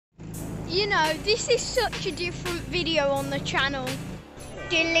You know, this is such a different video on the channel.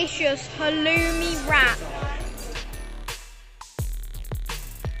 Delicious halloumi wrap.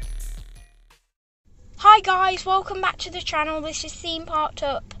 Hi guys, welcome back to the channel. This is Theme Parked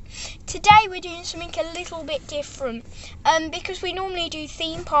Up. Today we're doing something a little bit different because we normally do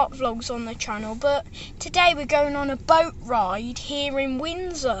theme park vlogs on the channel, but today we're going on a boat ride here in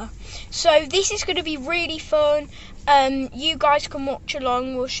Windsor. So this is going to be really fun. You guys can watch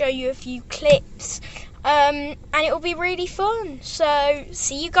along. We'll show you a few clips and it will be really fun. So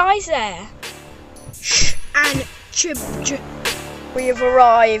see you guys there. Shh and chib. We have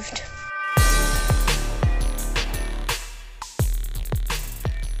arrived.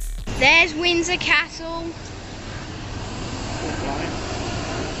 There's Windsor Castle.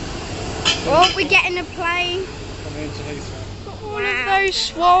 Oh, we're getting a plane. Got one of those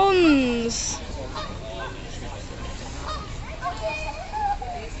swans.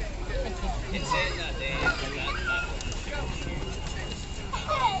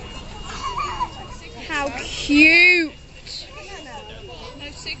 How cute.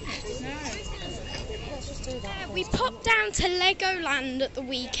 We popped down to Legoland at the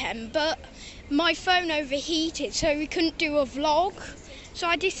weekend, but my phone overheated, so we couldn't do a vlog. So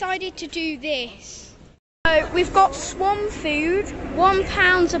I decided to do this. So we've got swan food,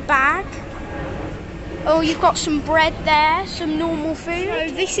 £1 a bag. Oh, you've got some bread there, some normal food.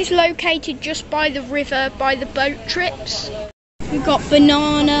 So this is located just by the river, by the boat trips. We've got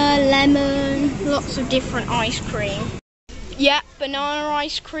banana, lemon, lots of different ice cream. Yeah, banana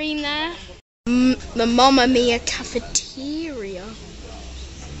ice cream there. The Mamma Mia cafeteria.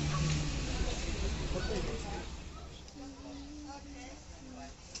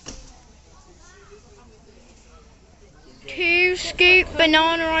 Two scoop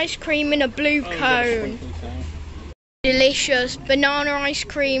banana ice cream in a blue cone. Delicious banana ice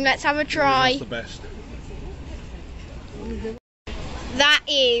cream. Let's have a try. That's the best. That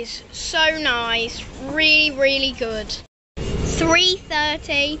is so nice. Really, really good.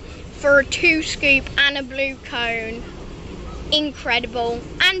 $3.30 for a 2 scoop and a blue cone. Incredible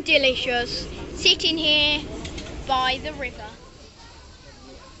and delicious. Sitting here by the river.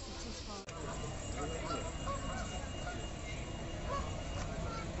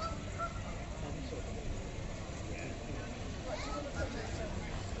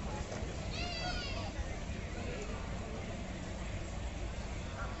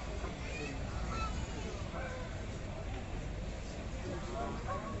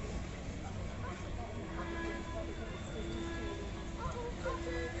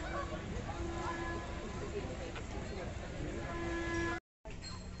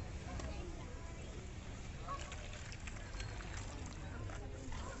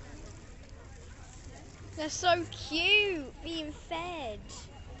 They're so cute, being fed.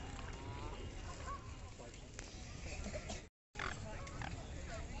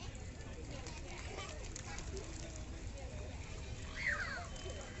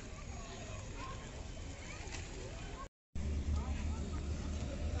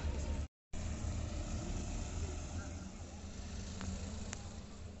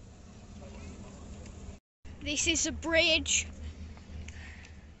 This is a bridge.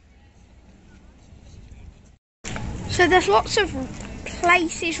 So there's lots of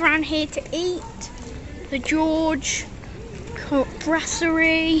places around here to eat. The George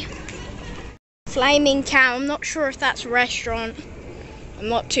Brasserie, Flaming Cow. I'm not sure if that's a restaurant. I'm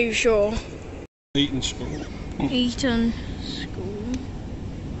not too sure. Eton School. Eton School.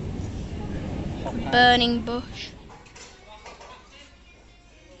 Burning Bush.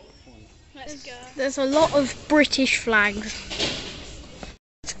 Let's go. There's a lot of British flags.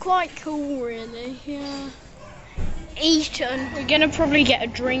 It's quite cool, really. Yeah. Eton. We're gonna probably get a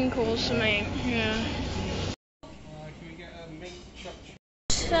drink or something. Yeah.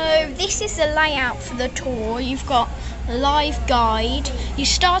 So this is the layout for the tour. You've got a live guide. You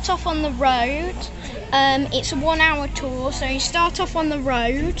start off on the road. It's a 1-hour tour, so you start off on the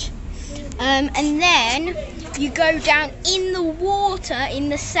road, and then you go down in the water in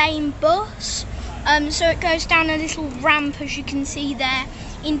the same bus. So it goes down a little ramp, as you can see there,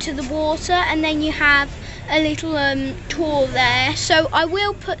 into the water, and then you have a little tour there. So I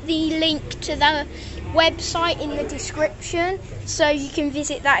will put the link to the website in the description, so you can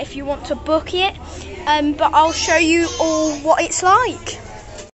visit that if you want to book it, but I'll show you all what it's like.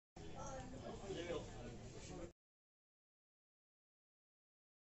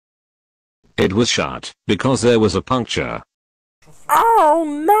 It was shut because there was a puncture. Oh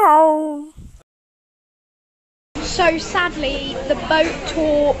no! So sadly, the boat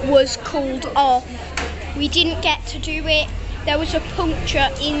tour was called off. We didn't get to do it there was a puncture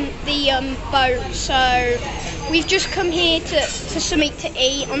in the boat, so we've just come here for something to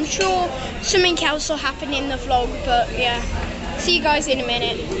eat. I'm sure something else will happen in the vlog, but yeah, see you guys in a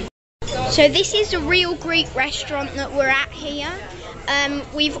minute. So this is a real Greek restaurant that we're at here.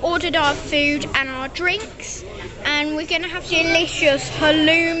 We've ordered our food and our drinks, and we're going to have delicious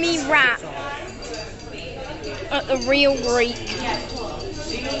halloumi wrap at the Real Greek.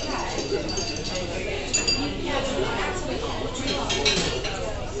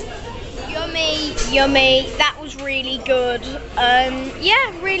 Yummy, yummy. That was really good.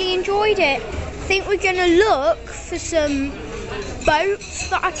 Yeah, really enjoyed it. I think we're going to look for some boats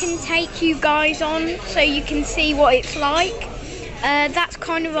that I can take you guys on so you can see what it's like. That's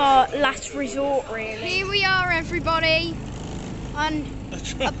kind of our last resort, really. Here we are, everybody, on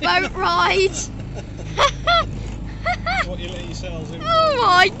a boat ride. What you let yourselves in? Oh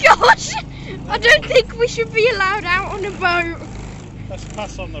my gosh! I don't think we should be allowed out on a boat. Let's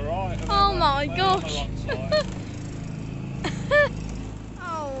pass on the right. Oh my gosh! Right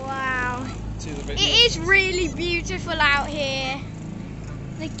Oh wow! it is really beautiful out here.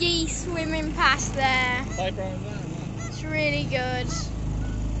 The geese swimming past there. They broke down. It's really good.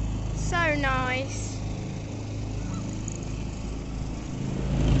 So nice.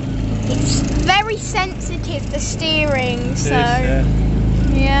 It's very sensitive, the steering, so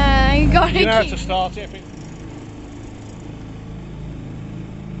yeah, you gotta You know keep... how to start it.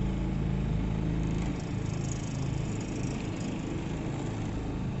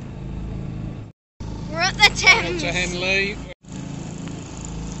 We're at the Thames. To Henley.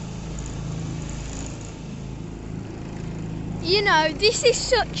 You know, this is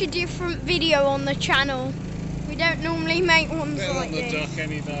such a different video on the channel. We don't normally make ones Better like than the this. duck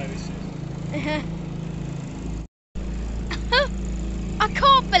any day, this is. I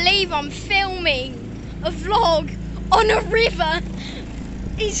can't believe I'm filming a vlog on a river.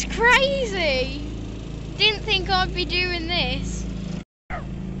 It's crazy. Didn't think I'd be doing this.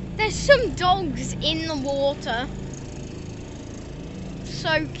 There's some dogs in the water.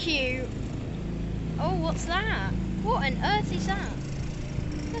 So cute. Oh, what's that? What on earth is that?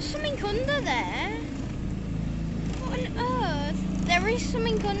 There's something under there. What on earth? There is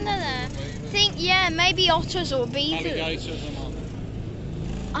something under there. I think, yeah, maybe otters or beavers. Alligators or not?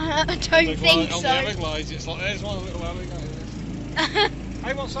 I don't think On so. the Everglades, it's like, there's one little alligator.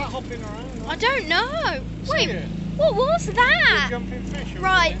 Hey, what's that hopping around? I don't know. Wait, See it? what was that? Jumping fish.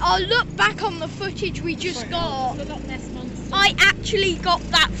 Right, I'll look back on the footage we just got. I actually got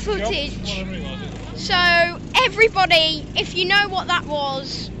that footage. Whatever it was. So, everybody, if you know what that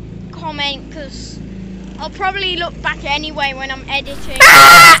was, comment, because I'll probably look back anyway when I'm editing.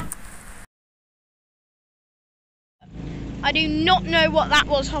 I do not know what that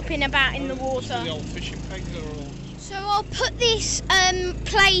was hopping about in the water. The old fishing pegs are all... So I'll put this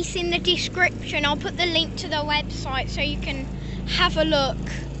place in the description. I'll put the link to the website so you can have a look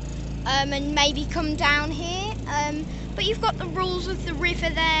and maybe come down here. But you've got the rules of the river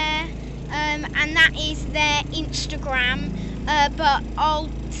there. And that is their Instagram, but I'll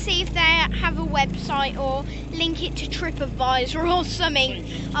see if they have a website or link it to TripAdvisor or something.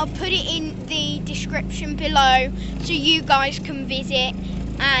 I'll put it in the description below so you guys can visit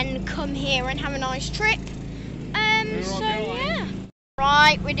and come here and have a nice trip. So yeah.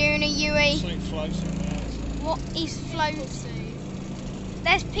 Right, we're doing a Yui. Floating there. What is floating?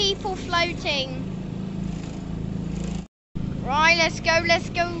 There's people floating. Right, let's go, let's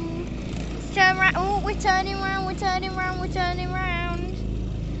go. Turn around. Oh, we're turning around, we're turning around, we're turning around.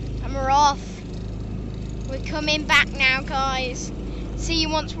 And we're off. We're coming back now, guys. See you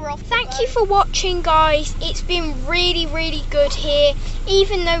once we're off. Thank you for watching, guys. It's been really, really good here,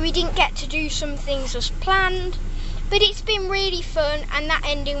 even though we didn't get to do some things as planned. But it's been really fun, and that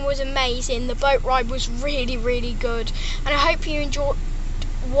ending was amazing. The boat ride was really, really good. And I hope you enjoyed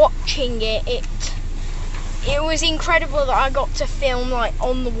watching it. It was incredible that I got to film like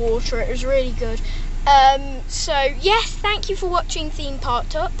on the water. It was really good. So yes, thank you for watching Theme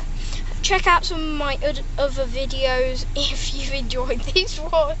Parked Up. Check out some of my other videos if you've enjoyed this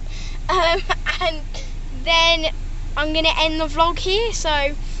one. And then I'm going to end the vlog here.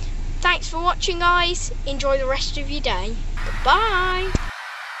 So thanks for watching, guys. Enjoy the rest of your day. Goodbye.